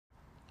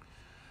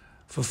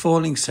For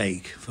Falling's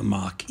Sake for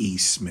Mark E.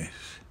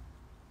 Smith.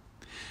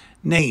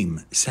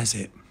 Name says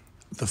it,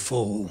 the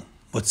fall.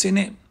 What's in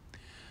it?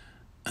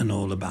 And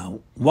all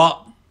about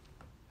what?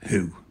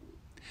 Who?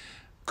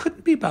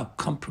 Couldn't be about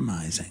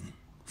compromising.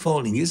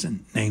 Falling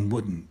isn't, name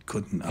wouldn't,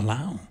 couldn't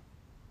allow.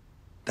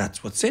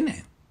 That's what's in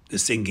it. The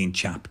singing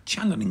chap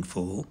channeling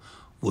fall,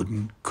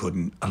 wouldn't,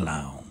 couldn't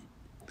allow.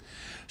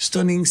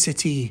 Stunning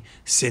city,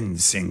 sin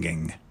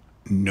singing,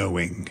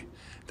 knowing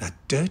that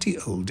dirty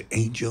old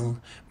angel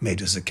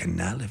made us a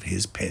canal of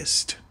his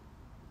pissed.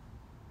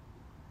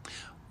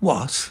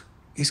 What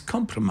is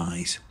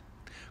compromise?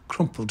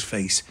 Crumpled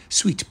face,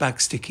 sweet bag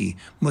sticky,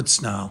 mud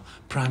snarl,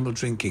 primal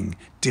drinking,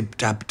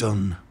 dib-dab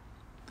done.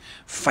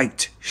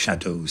 Fight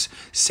shadows,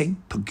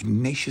 Saint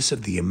Pugnacious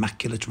of the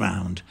Immaculate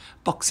Round,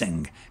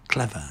 boxing,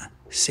 clever,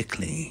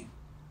 sickly.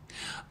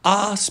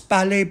 Arse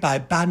ballet by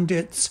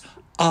bandits,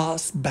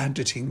 arse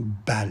banditing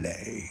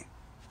ballet.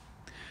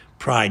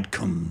 Pride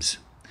comes.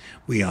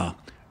 We are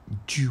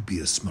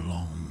dubious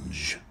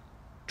melange.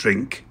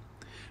 Drink,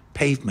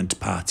 pavement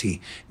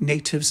party,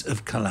 natives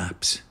of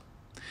collapse.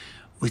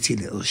 Witty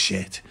little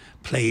shit,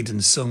 played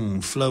and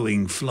sung,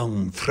 flowing,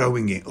 flung,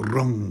 throwing it,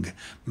 rung,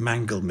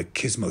 mangle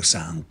machismo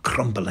sound,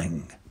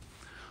 crumbling,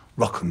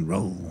 rock and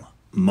roll,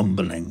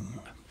 mumbling.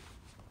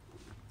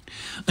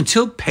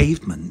 Until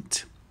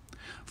pavement,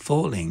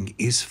 falling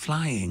is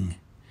flying.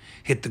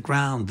 Hit the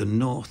ground, the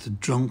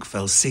north drunk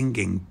fell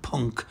singing,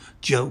 punk,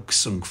 joke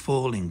sung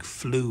falling,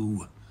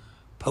 flew,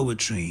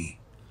 poetry,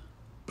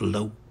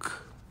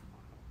 bloke.